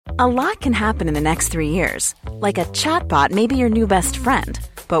A lot can happen in the next 3 years. Like a chatbot may be your new best friend.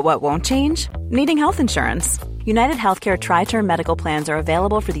 But what won't change? Needing health insurance. United Healthcare Tri-Term Medical Plans are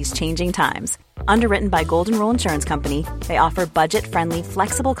available for these changing times. Underwritten by Golden Rule Insurance Company, they offer budget-friendly,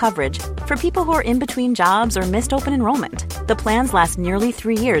 flexible coverage for people who are in between jobs or missed open enrollment. The plans last nearly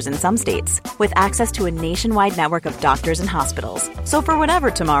 3 years in some states, with access to a nationwide network of doctors and hospitals. So for whatever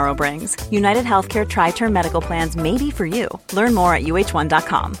tomorrow brings, United Healthcare Tri-Term Medical Plans may be for you. Learn more at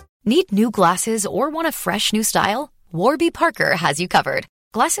uh1.com. Need new glasses or want a fresh new style? Warby Parker has you covered.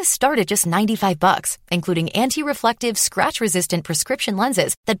 Glasses start at just $95, including anti-reflective, scratch-resistant prescription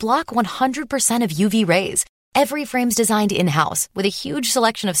lenses that block 100% of UV rays. Every frame's designed in-house with a huge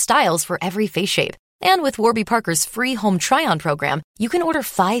selection of styles for every face shape. And with Warby Parker's free home try-on program, you can order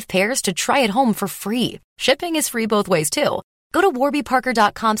 5 pairs to try at home for free. Shipping is free both ways, too. Go to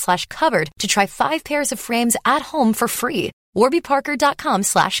warbyparker.com/covered to try 5 pairs of frames at home for free.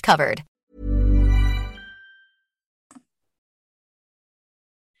 warbyparker.com/covered.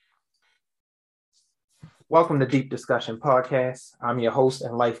 Welcome to Deep Discussion Podcast. I'm your host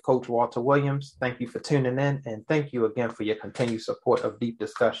and life coach, Walter Williams. Thank you for tuning in, and thank you again for your continued support of Deep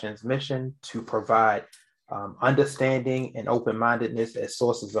Discussion's mission to provide understanding and open-mindedness as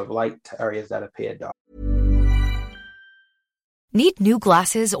sources of light to areas that appear dark. Need new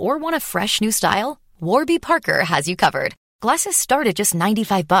glasses or want a fresh new style? Warby Parker has you covered. Glasses start at just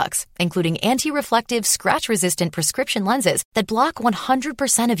 $95, including anti-reflective, scratch-resistant prescription lenses that block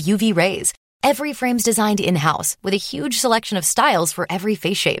 100% of UV rays. Every frame's designed in-house with a huge selection of styles for every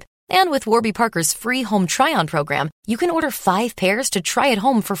face shape. And with Warby Parker's free home try-on program, you can order 5 pairs to try at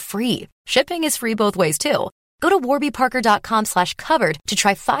home for free. Shipping is free both ways, too. Go to warbyparker.com/covered to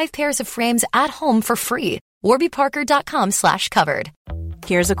try 5 pairs of frames at home for free. warbyparker.com/covered.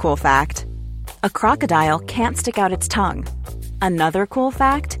 Here's a cool fact. A crocodile can't stick out its tongue. Another cool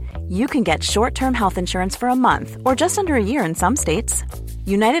fact, you can get short-term health insurance for a month or just under a year in some states.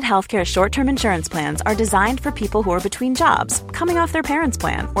 United Healthcare short-term insurance plans are designed for people who are between jobs, coming off their parents'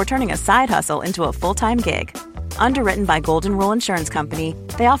 plan, or turning a side hustle into a full-time gig. Underwritten by Golden Rule Insurance Company,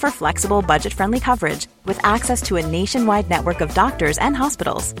 they offer flexible, budget-friendly coverage with access to a nationwide network of doctors and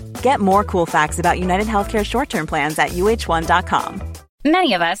hospitals. Get more cool facts about United Healthcare short-term plans at uh1.com.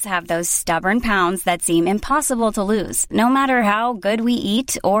 Many of us have those stubborn pounds that seem impossible to lose, no matter how good we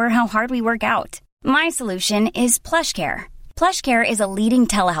eat or how hard we work out. My solution is PlushCare. PlushCare is a leading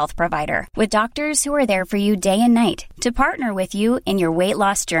telehealth provider with doctors who are there for you day and night to partner with you in your weight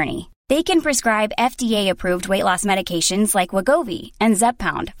loss journey. They can prescribe FDA-approved weight loss medications like Wegovy and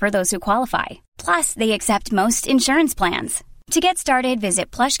Zepbound for those who qualify. Plus, they accept most insurance plans. To get started, visit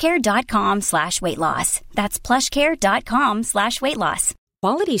plushcare.com/weightloss. That's plushcare.com/weightloss.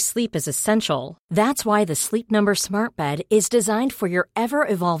 Quality sleep is essential. That's why the Sleep Number Smart Bed is designed for your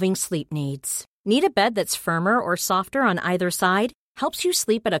ever-evolving sleep needs. Need a bed that's firmer or softer on either side? Helps you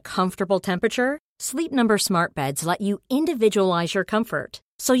sleep at a comfortable temperature? Sleep Number Smart Beds let you individualize your comfort,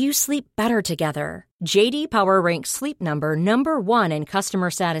 so you sleep better together. J.D. Power ranks Sleep Number number 1 in customer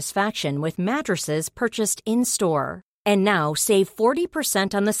satisfaction with mattresses purchased in-store. And now, save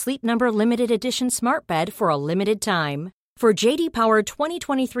 40% on the Sleep Number Limited Edition Smart Bed for a limited time. For J.D. Power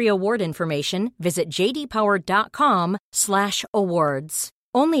 2023 award information, visit jdpower.com/awards.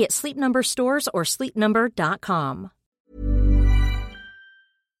 Only at Sleep Number stores or sleepnumber.com.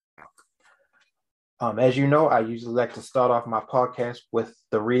 As you know, I usually like to start off my podcast with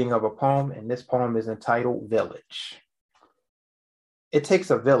the reading of a poem, and this poem is entitled Village. It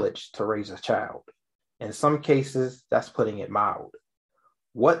takes a village to raise a child. In some cases, that's putting it mild.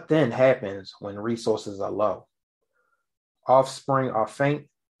 What then happens when resources are low? Offspring are faint,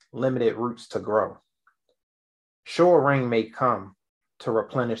 limited roots to grow. Sure, rain may come to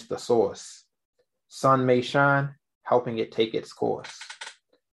replenish the source. Sun may shine, helping it take its course.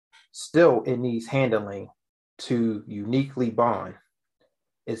 Still, it needs handling to uniquely bond.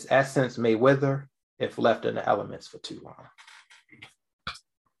 Its essence may wither if left in the elements for too long.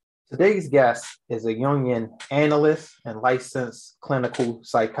 Today's guest is a Jungian analyst and licensed clinical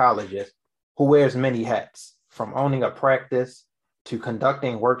psychologist who wears many hats, from owning a practice to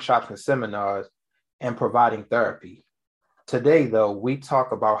conducting workshops and seminars and providing therapy. Today, though, we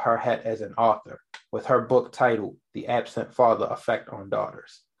talk about her hat as an author with her book titled The Absent Father Effect on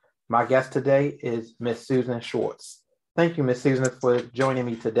Daughters. My guest today is Miss Susan Schwartz. Thank you, Miss Susan, for joining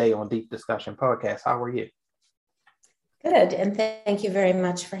me today on Deep Discussion Podcast. How are you? Good, and thank you very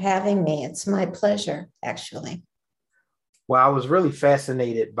much for having me. It's my pleasure, actually. Well, I was really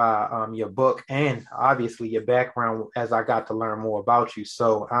fascinated by your book and obviously your background as I got to learn more about you.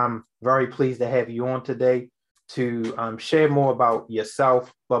 So I'm very pleased to have you on today to share more about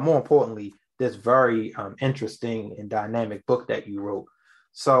yourself, but more importantly, this very interesting and dynamic book that you wrote.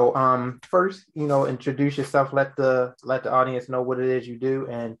 So first, introduce yourself. Let the audience know what it is you do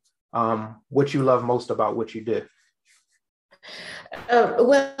and what you love most about what you do.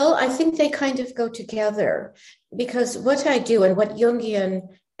 Well, I think they kind of go together, because what I do and what Jungian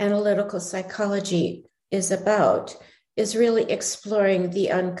analytical psychology is about is really exploring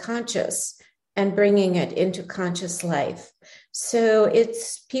the unconscious and bringing it into conscious life. So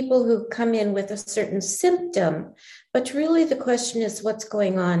it's people who come in with a certain symptom, but really the question is what's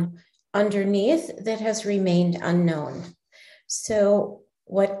going on underneath that has remained unknown. So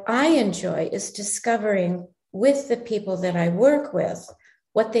what I enjoy is discovering with the people that I work with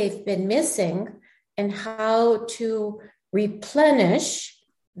what they've been missing and how to replenish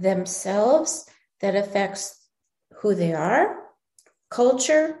themselves that affects who they are,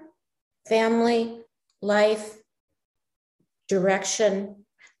 culture, family, life, direction,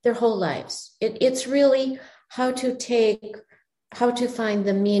 their whole lives. It's really how to find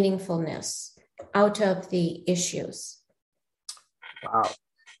the meaningfulness out of the issues. Wow,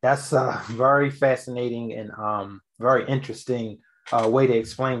 that's a very fascinating and very interesting way to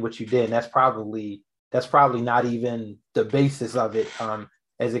explain what you did. And that's probably not even the basis of it,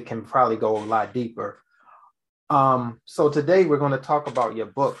 as it can probably go a lot deeper. So today we're going to talk about your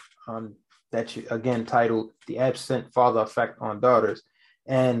book that you again titled "The Absent Father Effect on Daughters."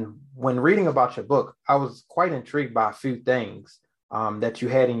 And when reading about your book, I was quite intrigued by a few things that you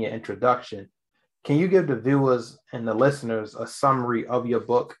had in your introduction. Can you give the viewers and the listeners a summary of your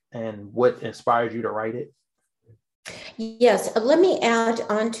book and what inspired you to write it? Yes, let me add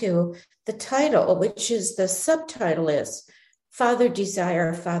on to the title, which is the subtitle is Father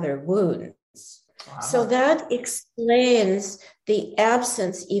Desire, Father Wounds. Wow. So that explains the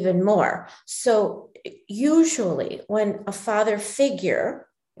absence even more. So usually when a father figure,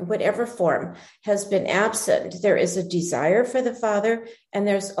 in whatever form, has been absent, there is a desire for the father and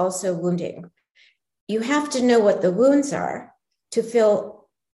there's also wounding. You have to know what the wounds are to fill.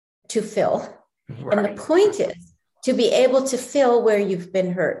 Right. And the point is to be able to fill where you've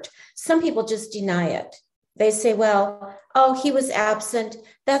been hurt. Some people just deny it. They say, well, he was absent.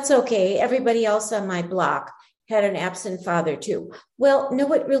 That's okay. Everybody else on my block had an absent father too. Well,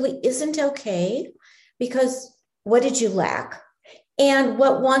 no, it really isn't okay, because what did you lack? And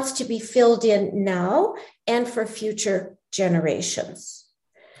what wants to be filled in now and for future generations.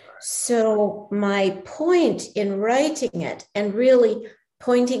 So my point in writing it and really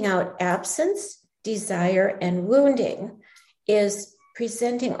pointing out absence, desire, and wounding is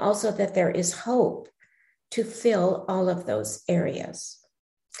presenting also that there is hope to fill all of those areas.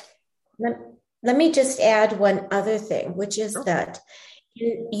 Let me just add one other thing, which is that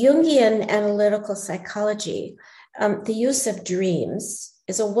in Jungian analytical psychology, the use of dreams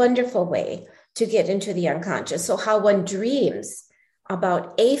is a wonderful way to get into the unconscious. So how one dreams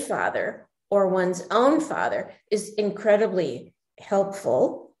about a father or one's own father is incredibly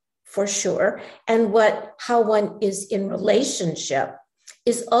helpful, for sure. And how one is in relationship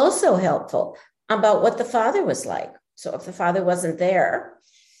is also helpful about what the father was like. So if the father wasn't there,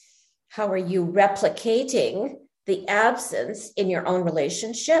 how are you replicating the absence in your own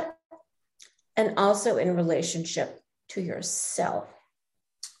relationship and also in relationship to yourself?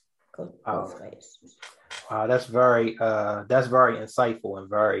 Go both ways. Wow, that's very insightful and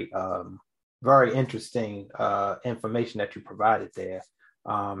very interesting information that you provided there.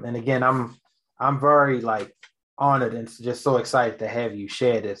 And again, I'm very honored and just so excited to have you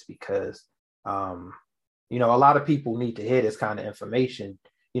share this, because a lot of people need to hear this kind of information.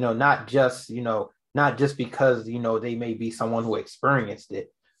 Not just because they may be someone who experienced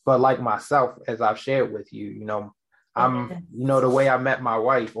it, but like myself, as I've shared with you, I'm the way I met my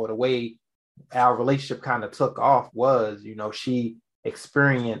wife, or the way our relationship kind of took off was, she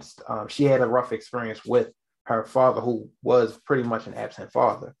experienced, she had a rough experience with her father, who was pretty much an absent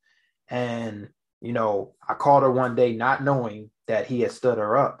father. And, I called her one day not knowing that he had stood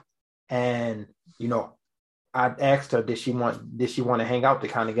her up. And, I asked her, did she want to hang out to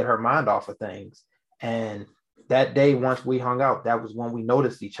kind of get her mind off of things? And that day, once we hung out, that was when we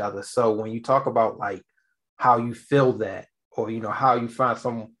noticed each other. So when you talk about how you feel that, or, how you find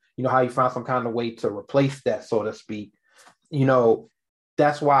some kind of way to replace that, so to speak,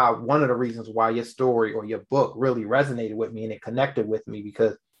 that's why one of the reasons why your story or your book really resonated with me and it connected with me,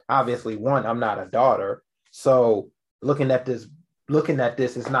 because obviously, one, I'm not a daughter. So looking at this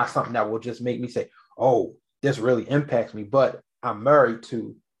is not something that will just make me say, oh, this really impacts me, but I'm married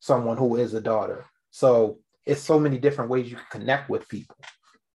to someone who is a daughter. So it's so many different ways you can connect with people.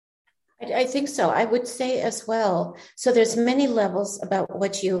 I think so. I would say as well. So there's many levels about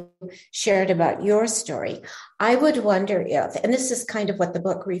what you shared about your story. I would wonder if, and this is kind of what the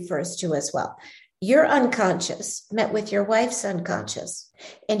book refers to as well, your unconscious met with your wife's unconscious,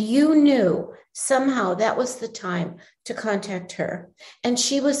 and you knew somehow that was the time to contact her, and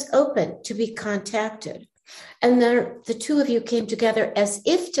she was open to be contacted. And then the two of you came together as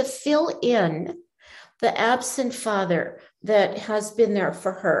if to fill in the absent father that has been there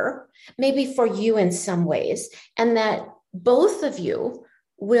for her, maybe for you in some ways, and that both of you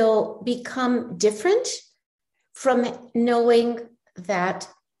will become different from knowing that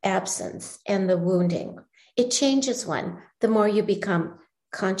absence and the wounding. It changes one the more you become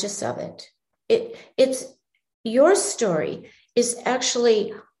conscious of it. It's your story is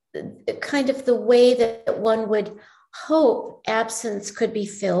actually kind of the way that one would hope absence could be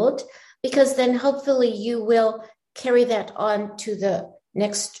filled, because then hopefully you will carry that on to the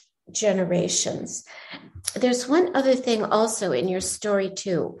next generations. There's one other thing also in your story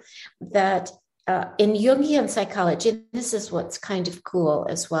too, that in Jungian psychology, and this is what's kind of cool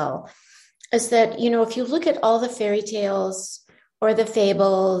as well, is that, you know, if you look at all the fairy tales or the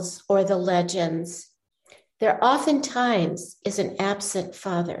fables or the legends, there oftentimes is an absent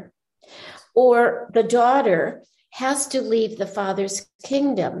father, or the daughter has to leave the father's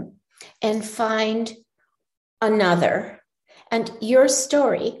kingdom and find another. And your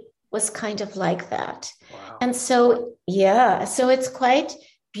story was kind of like that. Wow. And so, so it's quite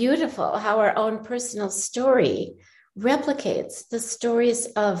beautiful how our own personal story replicates the stories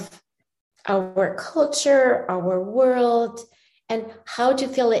of our culture, our world, and how to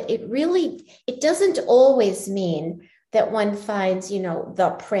feel it. It doesn't always mean that one finds, you know,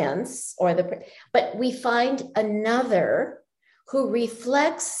 the prince or but we find another who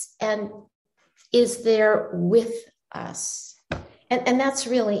reflects and is there with us. And that's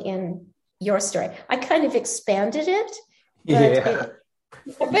really in your story. I kind of expanded it, but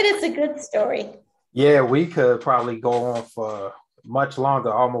it's a good story. Yeah, we could probably go on for much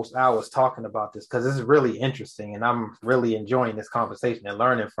longer, almost hours, talking about this, because this is really interesting and I'm really enjoying this conversation and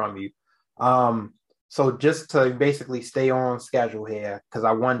learning from you. So just to basically stay on schedule here, because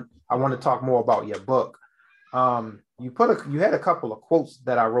I want to talk more about your book. You had a couple of quotes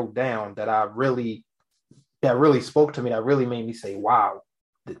that I wrote down that really spoke to me, that really made me say, wow,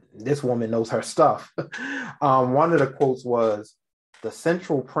 this woman knows her stuff. One of the quotes was, the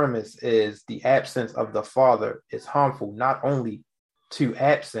central premise is the absence of the father is harmful not only to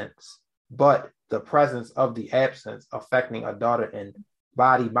absence, but the presence of the absence affecting a daughter in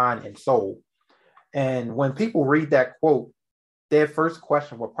body, mind, and soul. And when people read that quote, their first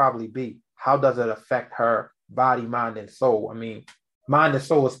question will probably be, how does it affect her body, mind, and soul? I mean, mind and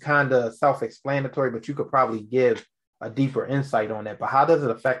soul is kind of self-explanatory, but you could probably give a deeper insight on that. But how does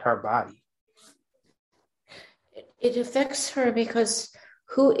it affect her body? It affects her because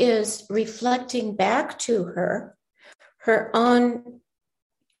who is reflecting back to her own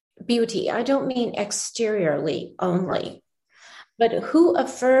beauty. I don't mean exteriorly only, but who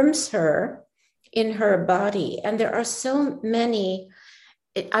affirms her in her body. And there are so many.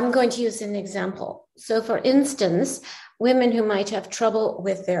 I'm going to use an example. So for instance, women who might have trouble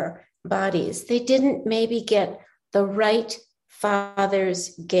with their bodies, they didn't maybe get the right father's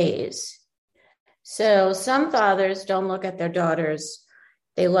gaze. So some fathers don't look at their daughters.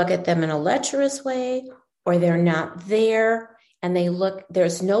 They look at them in a lecherous way, or they're not there, and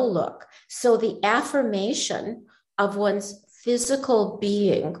there's no look. So the affirmation of one's physical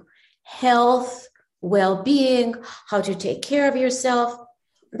being, health, well-being, how to take care of yourself,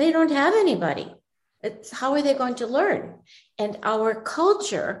 they don't have anybody. How are they going to learn? And our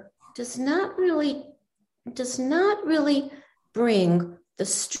culture does not really bring the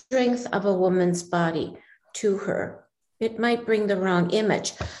strength of a woman's body to her. It might bring the wrong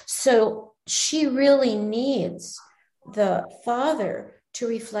image. So she really needs the father to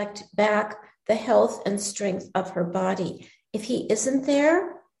reflect back the health and strength of her body. If he isn't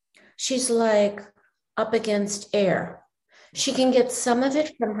there, she's like up against air. She can get some of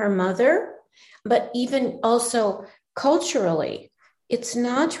it from her mother, but even also culturally, it's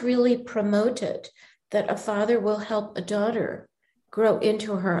not really promoted that a father will help a daughter grow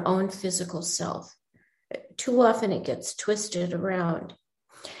into her own physical self. Too often it gets twisted around.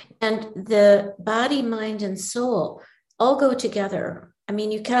 And the body, mind, and soul all go together. I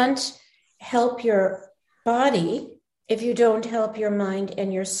mean, you can't help your body if you don't help your mind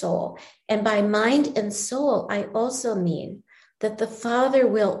and your soul. And by mind and soul, I also mean that the father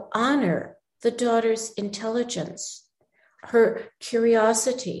will honor the daughter's intelligence, her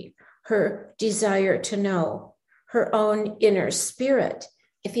curiosity, her desire to know, her own inner spirit,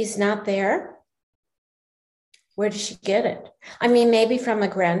 if he's not there, where does she get it? I mean, maybe from a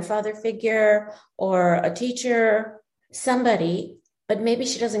grandfather figure or a teacher, somebody, but maybe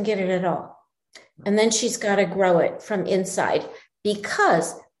she doesn't get it at all. And then she's got to grow it from inside,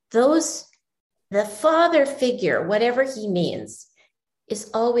 because the father figure, whatever he means,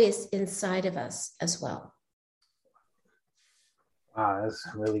 is always inside of us as well. Wow, that's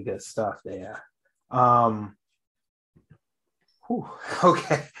really good stuff there.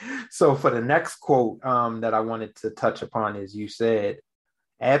 Okay, so for the next quote that I wanted to touch upon is, you said,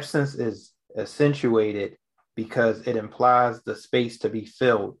 absence is accentuated because it implies the space to be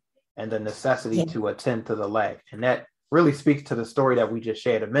filled and the necessity to attend to the lack. And that really speaks to the story that we just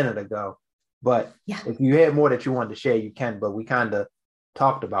shared a minute ago. But if you had more that you wanted to share, you can, but we kind of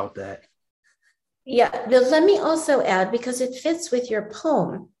talked about that. Yeah, but let me also add, because it fits with your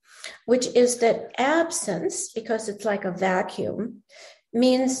poem, which is that absence, because it's like a vacuum,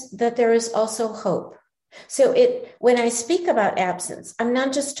 means that there is also hope. So when I speak about absence, I'm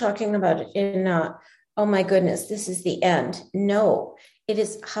not just talking about it in, oh my goodness, this is the end. No, it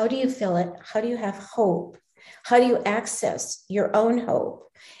is, how do you feel it? How do you have hope? How do you access your own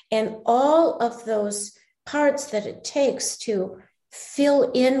hope? And all of those parts that it takes to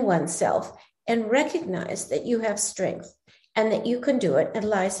fill in oneself and recognize that you have strength and that you can do it, and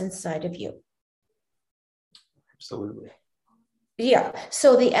lies inside of you. Absolutely. Yeah.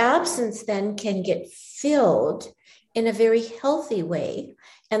 So the absence then can get filled in a very healthy way.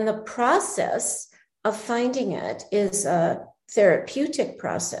 And the process of finding it is a therapeutic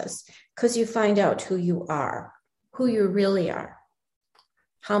process, because you find out who you are, who you really are,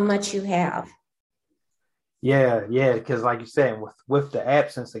 how much you have. Yeah, because like you said, with the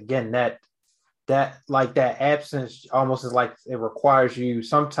absence, again, that absence almost is like it requires you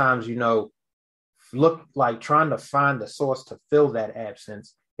sometimes, look like trying to find the source to fill that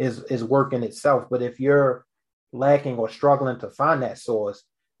absence is work in itself. But if you're lacking or struggling to find that source,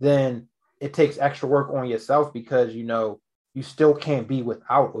 then it takes extra work on yourself, because you still can't be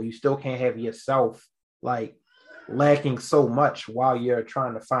without, or you still can't have yourself like lacking so much while you're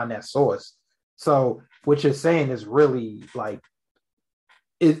trying to find that source. So what you're saying is really like,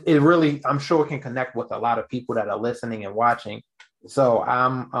 it really, I'm sure, can connect with a lot of people that are listening and watching. So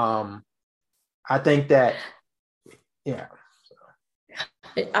I think that, yeah.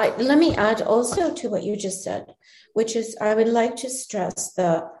 Let me add also to what you just said, which is, I would like to stress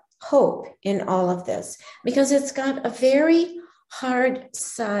the hope in all of this, because it's got a very hard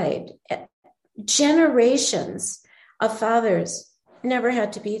side. Generations of fathers never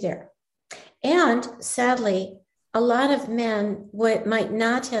had to be there. And sadly, a lot of men might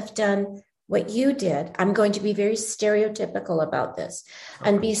not have done what you did. I'm going to be very stereotypical about this,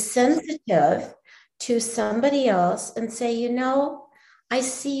 and be sensitive to somebody else and say, I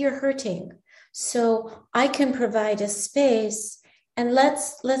see you're hurting, so I can provide a space, and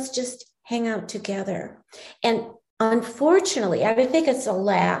let's just hang out together. And unfortunately, I think it's a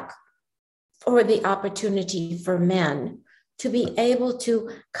lack or the opportunity for men to be able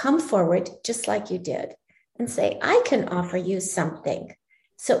to come forward just like you did and say, I can offer you something.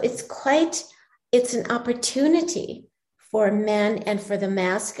 So it's an opportunity for men and for the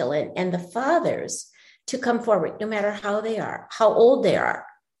masculine and the fathers to come forward, no matter how they are, how old they are.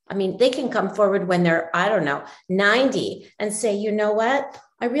 I mean, they can come forward when they're, 90 and say, you know what?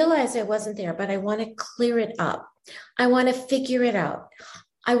 I realize I wasn't there, but I want to clear it up. I want to figure it out.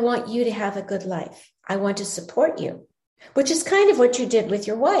 I want you to have a good life. I want to support you, which is kind of what you did with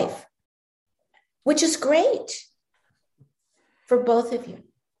your wife, which is great for both of you.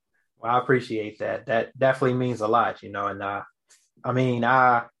 Well, I appreciate that. That definitely means a lot, and I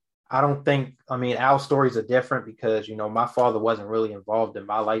don't think, our stories are different because, my father wasn't really involved in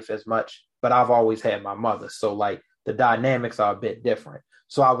my life as much, but I've always had my mother. So like the dynamics are a bit different.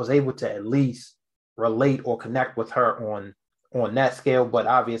 So I was able to at least relate or connect with her on that scale. But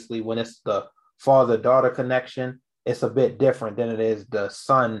obviously when it's the father-daughter connection, it's a bit different than it is the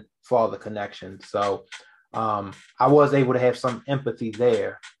son-father connection. So I was able to have some empathy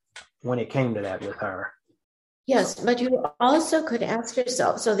there when it came to that with her. Yes, but you also could ask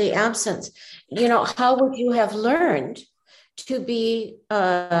yourself, so the absence, how would you have learned to be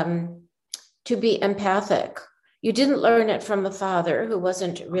empathic? You didn't learn it from a father who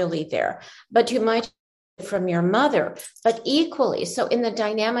wasn't really there, but you might from your mother. But equally, so in the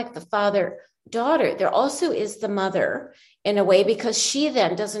dynamic, the father-daughter, there also is the mother in a way, because she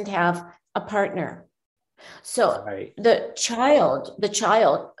then doesn't have a partner. So right. the child,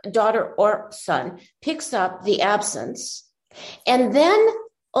 daughter or son, picks up the absence. And then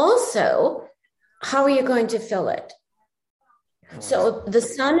also, how are you going to fill it? So the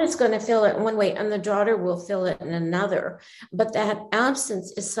son is going to fill it in one way and the daughter will fill it in another. But that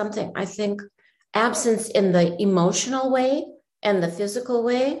absence is something, I think, absence in the emotional way and the physical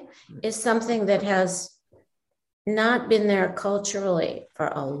way is something that has not been there culturally for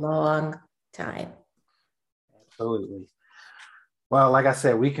a long time. Absolutely. Well, like I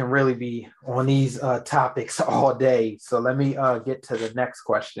said, we can really be on these topics all day. So let me get to the next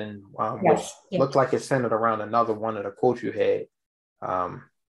question, which looked like it's centered around another one of the quotes you had.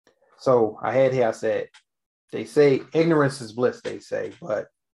 So I had here, I said, they say ignorance is bliss, they say, but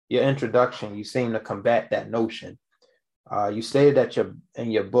your introduction, you seem to combat that notion. You stated that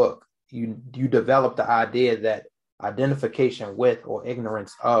in your book, you developed the idea that identification with or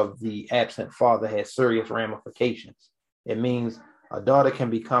ignorance of the absent father has serious ramifications. It means a daughter can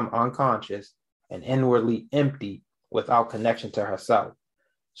become unconscious and inwardly empty without connection to herself.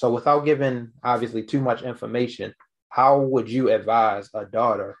 So without giving, obviously, too much information, how would you advise a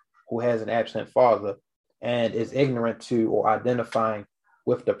daughter who has an absent father and is ignorant to or identifying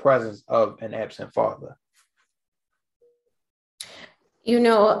with the presence of an absent father?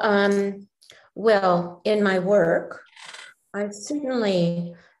 Well, in my work, I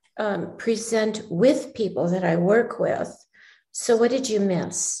certainly present with people that I work with. So what did you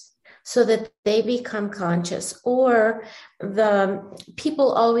miss? So that they become conscious. Or the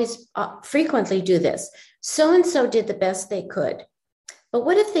people always frequently do this. So-and-so did the best they could. But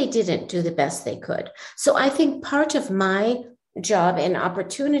what if they didn't do the best they could? So I think part of my job and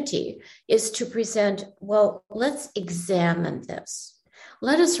opportunity is to present, well, let's examine this.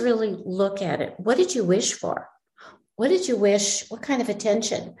 Let us really look at it. What did you wish for? What did you wish? What kind of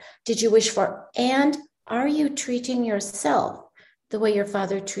attention did you wish for? And are you treating yourself the way your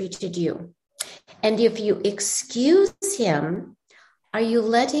father treated you? And if you excuse him, are you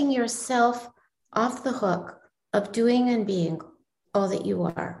letting yourself off the hook of doing and being all that you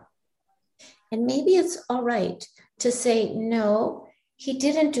are? And maybe it's all right to say, no, he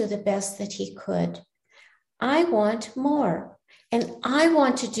didn't do the best that he could. I want more. And I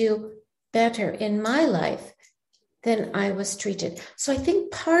want to do better in my life than I was treated. So I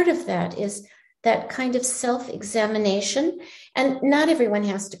think part of that is that kind of self-examination. And not everyone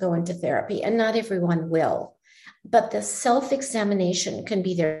has to go into therapy, and not everyone will. But the self-examination can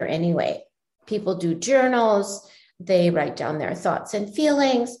be there anyway. People do journals, they write down their thoughts and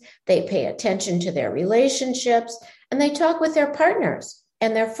feelings, they pay attention to their relationships, and they talk with their partners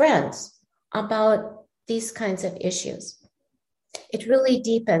and their friends about these kinds of issues. It really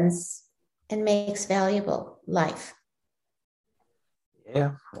deepens and makes valuable life.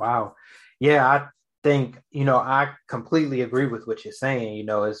 Yeah. Wow. Yeah. I think, I completely agree with what you're saying,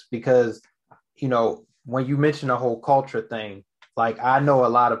 it's because, when you mention the whole culture thing, like I know a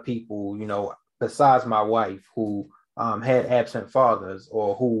lot of people, besides my wife who had absent fathers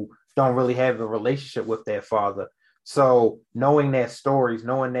or who don't really have a relationship with their father. So knowing their stories,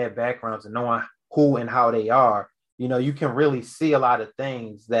 knowing their backgrounds and knowing who and how they are, you can really see a lot of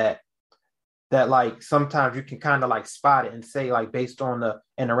things that like sometimes you can kind of like spot it and say, like, based on the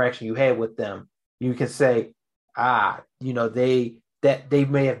interaction you had with them, you can say, they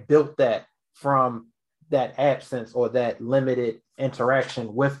may have built that from that absence or that limited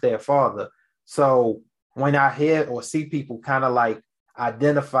interaction with their father. So when I hear or see people kind of like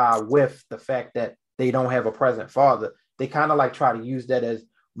identify with the fact that they don't have a present father, they kind of like try to use that as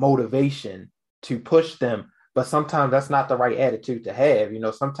motivation to push them. But sometimes that's not the right attitude to have.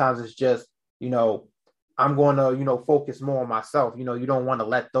 Sometimes it's just, I'm going to, focus more on myself. You don't want to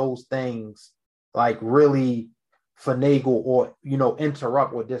let those things like really finagle or,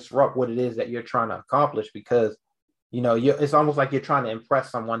 interrupt or disrupt what it is that you're trying to accomplish, because, it's almost like you're trying to impress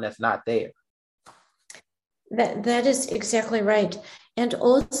someone that's not there. That is exactly right. And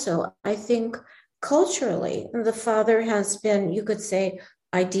also, I think culturally, the father has been, you could say,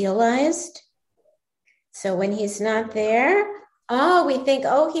 idealized. So when he's not there, we think,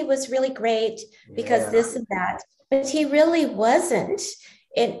 he was really great because this and that. But he really wasn't.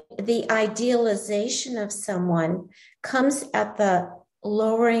 The idealization of someone comes at the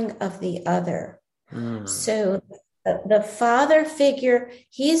lowering of the other. So the father figure,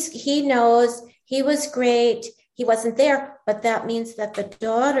 he knows he was great. He wasn't there, but that means that the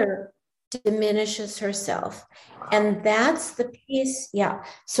daughter diminishes herself. And that's the piece. Yeah.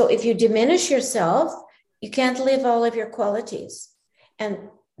 So if you diminish yourself, you can't live all of your qualities. And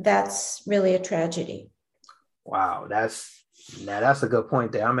that's really a tragedy. Wow. That's a good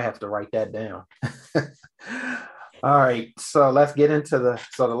point there. I'm going to have to write that down. All right. So let's get into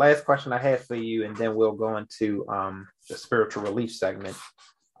the last question I have for you, and then we'll go into the spiritual relief segment.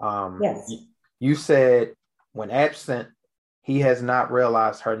 Yes. You said when absent He has not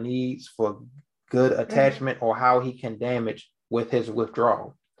realized her needs for good attachment or how he can damage with his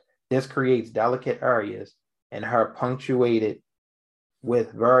withdrawal. This creates delicate areas in her, punctuated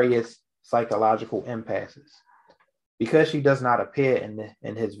with various psychological impasses. Because she does not appear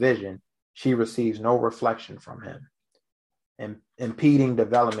in his vision, she receives no reflection from him, impeding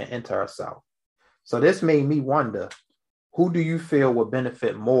development into herself. So this made me wonder, who do you feel would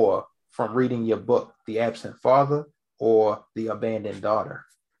benefit more from reading your book, The Absent Father or The Abandoned Daughter?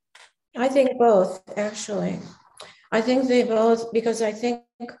 I think both, actually. I think they both, because I think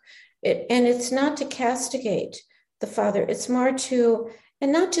and it's not to castigate the father, it's more to,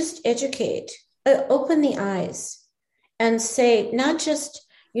 and not just educate, open the eyes and say, not just,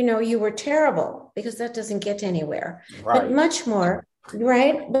 you were terrible, because that doesn't get anywhere, Right. but much more,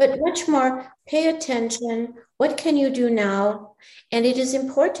 right? But much more, pay attention. What can you do now? And it is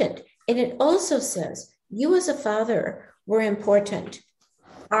important. And it also says, you as a father are important.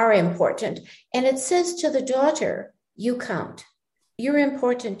 And it says to the daughter, you count. You're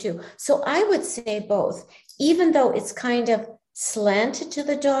important too. So I would say both, even though it's kind of slanted to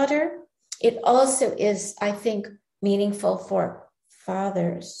the daughter, it also is, I think, meaningful for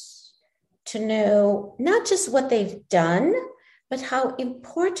fathers to know not just what they've done, but how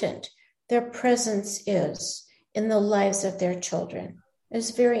important their presence is in the lives of their children.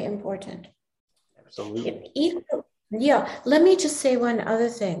 It's very important. Absolutely. Yeah, let me just say one other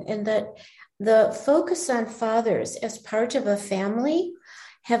thing, in that the focus on fathers as part of a family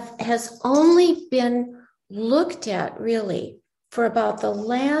has only been looked at really for about the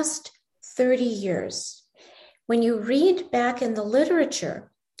last 30 years. When you read back in the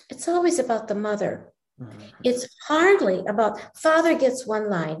literature, it's always about the mother. Mm-hmm. It's hardly about father gets one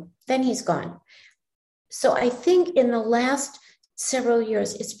line, then he's gone. So I think in the last several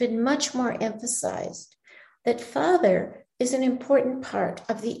years, it's been much more emphasized that father is an important part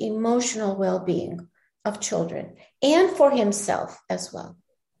of the emotional well-being of children and for himself as well.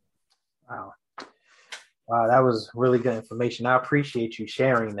 Wow, that was really good information. I appreciate you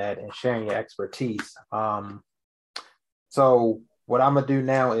sharing that and sharing your expertise. So what I'm going to do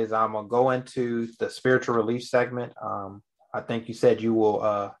now is I'm going to go into the spiritual relief segment. I think you said you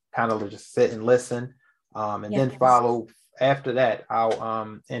will kind of just sit and listen. And then follow after that,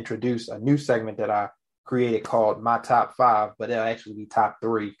 I'll introduce a new segment that I created called My Top 5, but it'll actually be top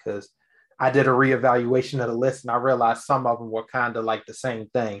 3 because I did a reevaluation of the list and I realized some of them were kind of like the same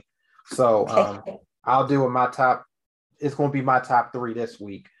thing. So I'll do it's going to be my top 3 this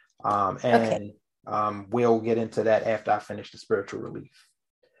week. We'll get into that after I finish the spiritual relief.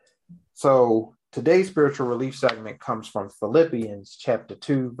 So today's spiritual relief segment comes from Philippians chapter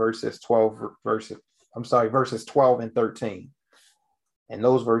 2, verses 12 and 13. And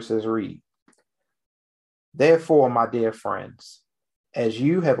those verses read, "Therefore, my dear friends, as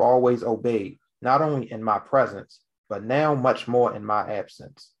you have always obeyed, not only in my presence, but now much more in my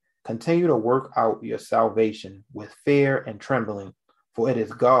absence, continue to work out your salvation with fear and trembling, for it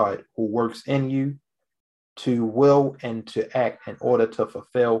is God who works in you to will and to act in order to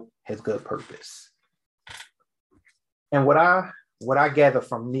fulfill his good purpose." And what I gathered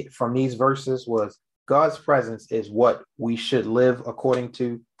from these verses was God's presence is what we should live according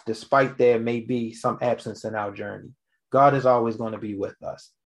to, despite there may be some absence in our journey. God is always going to be with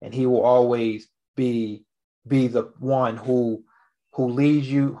us, and he will always be the one who leads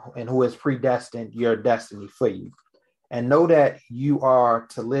you and who has predestined your destiny for you. And know that you are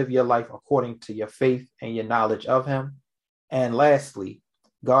to live your life according to your faith and your knowledge of him. And lastly,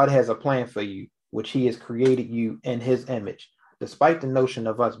 God has a plan for you, which he has created you in his image. Despite the notion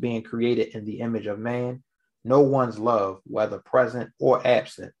of us being created in the image of man, no one's love, whether present or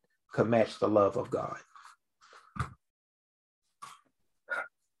absent, could match the love of God.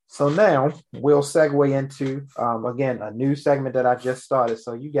 So now we'll segue into, again, a new segment that I just started.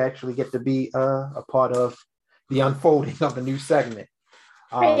 So you actually get to be a part of the unfolding of a new segment.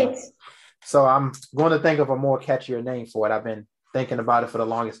 Great. So I'm going to think of a more catchier name for it. I've been thinking about it for the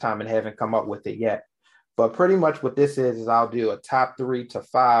longest time and haven't come up with it yet. But pretty much what this is I'll do a top 3 to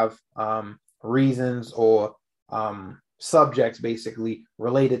 5 reasons or subjects basically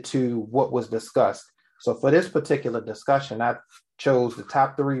related to what was discussed. So for this particular discussion, I chose the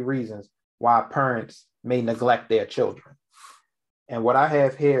top 3 reasons why parents may neglect their children. And what I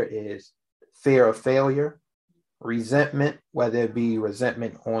have here is fear of failure, resentment, whether it be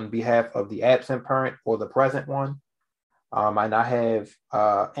resentment on behalf of the absent parent or the present one. And I have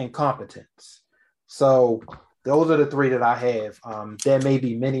incompetence. So those are the 3 that I have. There may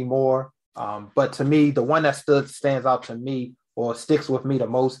be many more, but to me, the one that stands out to me or sticks with me the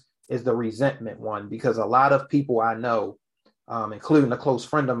most is the resentment one, because a lot of people I know including a close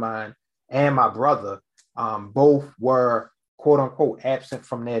friend of mine and my brother, both were quote unquote absent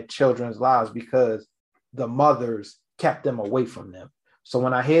from their children's lives because the mothers kept them away from them. So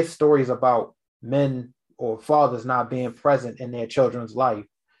when I hear stories about men or fathers not being present in their children's life,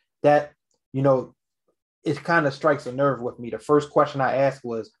 that, it kind of strikes a nerve with me. The first question I asked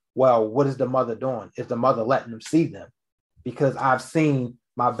was, well, what is the mother doing? Is the mother letting them see them? Because I've seen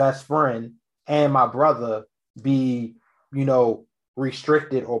my best friend and my brother be,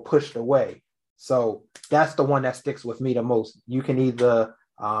 restricted or pushed away. So that's the one that sticks with me the most. You can either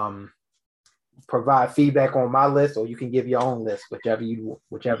provide feedback on my list, or you can give your own list, whichever you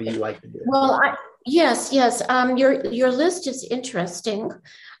like to do. Well, yes. Your list is interesting.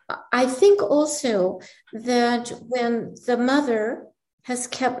 I think also that when the mother has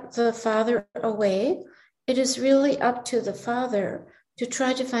kept the father away, it is really up to the father to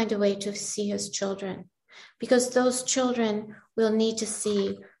try to find a way to see his children, because those children will need to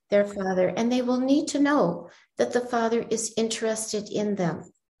see their father, and they will need to know that the father is interested in them.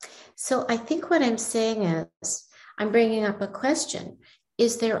 So I think what I'm saying is, I'm bringing up a question.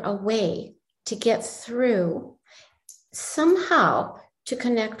 Is there a way to get through somehow to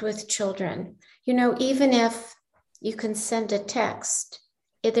connect with children? Even if you can send a text,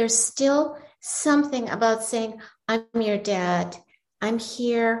 there's still something about saying, I'm your dad, I'm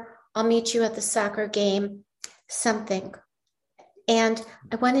here, I'll meet you at the soccer game, something. And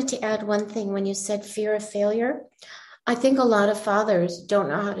I wanted to add one thing when you said fear of failure. I think a lot of fathers don't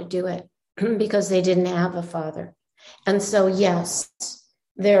know how to do it because they didn't have a father. And so, yes,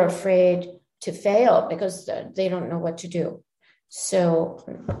 they're afraid to fail because they don't know what to do. So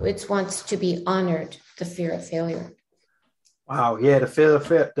it wants to be honored, the fear of failure. Wow. Yeah. The fear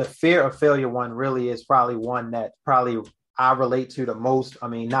of failure one really is probably one that probably I relate to the most. I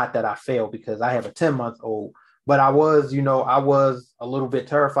mean, not that I fail because I have a 10-month-old, but I was a little bit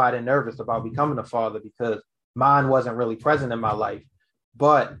terrified and nervous about becoming a father because mine wasn't really present in my life.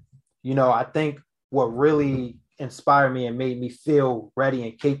 But, I think what really inspired me and made me feel ready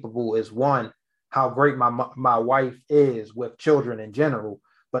and capable is, one, how great my wife is with children in general,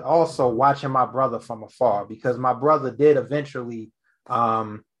 but also watching my brother from afar, because my brother did eventually,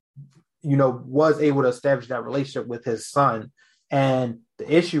 was able to establish that relationship with his son. And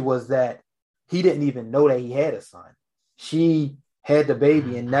the issue was that he didn't even know that he had a son. She had the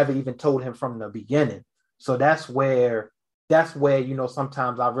baby and never even told him from the beginning. So that's where,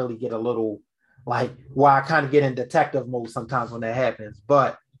 sometimes I really get a little I kind of get in detective mode sometimes when that happens.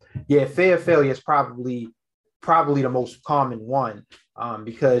 But yeah, fear of failure is probably the most common one,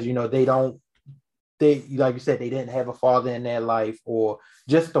 because, like you said, they didn't have a father in their life, or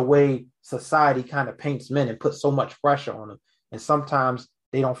just the way society kind of paints men and puts so much pressure on them. And sometimes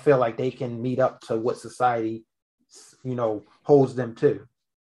they don't feel like they can meet up to what society, holds them to.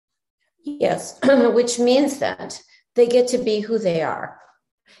 Yes, which means that they get to be who they are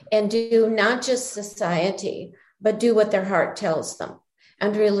and do not just society, but do what their heart tells them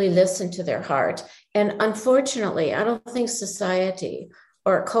and really listen to their heart. And unfortunately, I don't think society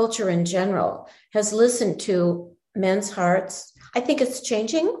or culture in general has listened to men's hearts. I think it's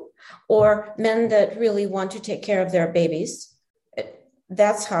changing, or men that really want to take care of their babies.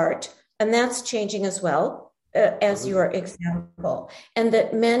 That's heart, and that's changing as well, as your example. And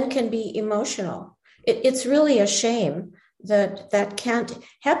that men can be emotional. It's really a shame that can't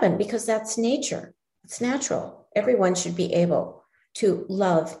happen, because that's nature. It's natural. Everyone should be able to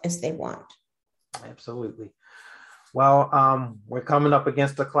love as they want. Absolutely. Well, we're coming up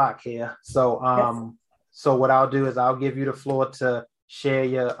against the clock here. So, Yes. So what I'll do is I'll give you the floor to share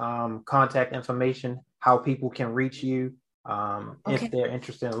your contact information, how people can reach you, Okay. if they're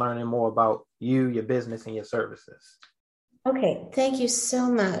interested in learning more about you, your business, and your services. Okay, thank you so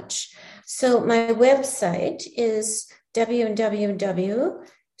much. So my website is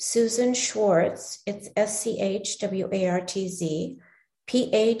www.susanschwartz, it's SCHWARTZ,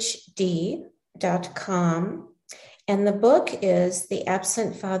 PhD.com. And the book is The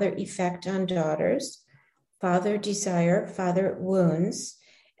Absent Father Effect on Daughters, Father Desire, Father Wounds.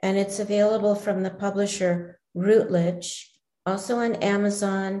 And it's available from the publisher Routledge, also on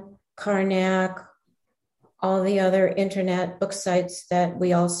Amazon, Karnak, all the other internet book sites that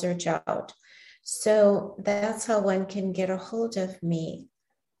we all search out. So that's how one can get a hold of me.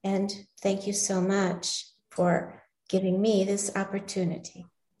 And thank you so much for giving me this opportunity.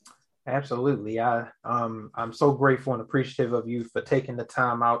 Absolutely. I'm so grateful and appreciative of you for taking the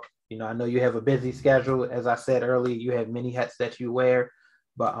time out. I know you have a busy schedule. As I said earlier, you have many hats that you wear,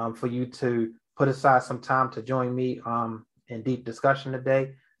 but for you to put aside some time to join me in deep discussion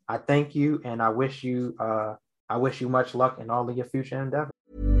today, I thank you, and I wish you I wish you much luck in all of your future endeavors.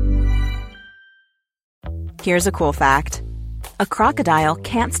 Here's a cool fact. A crocodile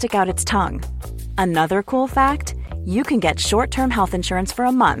can't stick out its tongue. Another cool fact, you can get short-term health insurance for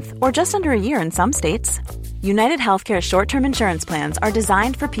a month or just under a year in some states. United Healthcare short-term insurance plans are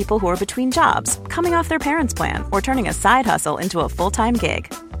designed for people who are between jobs, coming off their parents' plan, or turning a side hustle into a full-time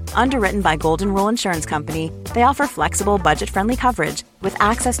gig. Underwritten by Golden Rule Insurance Company, they offer flexible, budget-friendly coverage with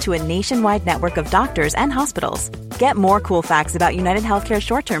access to a nationwide network of doctors and hospitals. Get more cool facts about United Healthcare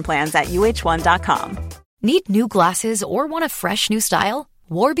short-term plans at uh1.com. Need new glasses or want a fresh new style?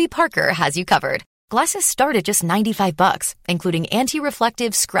 Warby Parker has you covered. Glasses start at just $95, including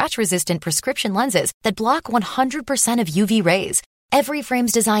anti-reflective, scratch-resistant prescription lenses that block 100% of UV rays. Every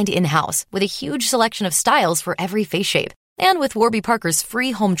frame's designed in-house with a huge selection of styles for every face shape. And with Warby Parker's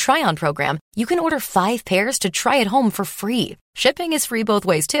free home try-on program, you can order 5 pairs to try at home for free. Shipping is free both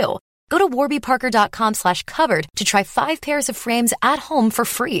ways, too. Go to warbyparker.com/covered to try 5 pairs of frames at home for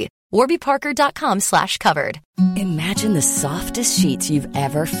free. warbyparker.com/covered. Imagine the softest sheets you've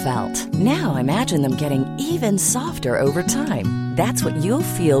ever felt. Now imagine them getting even softer over time. That's what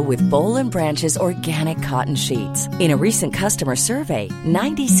you'll feel with Boll & Branch's organic cotton sheets. In a recent customer survey,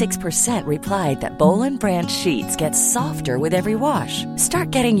 96% replied that Boll & Branch sheets get softer with every wash.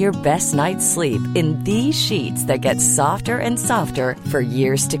 Start getting your best night's sleep in these sheets that get softer and softer for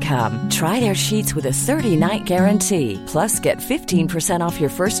years to come. Try their sheets with a 30-night guarantee. Plus, get 15% off your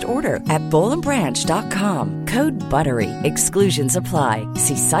first order at bollandbranch.com. Code BUTTERY. Exclusions apply.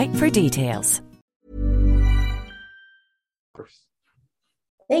 See site for details.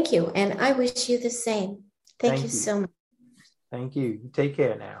 Thank you. And I wish you the same. Thank you so much. Thank you. You take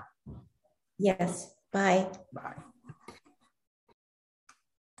care now. Yes. Bye. Bye.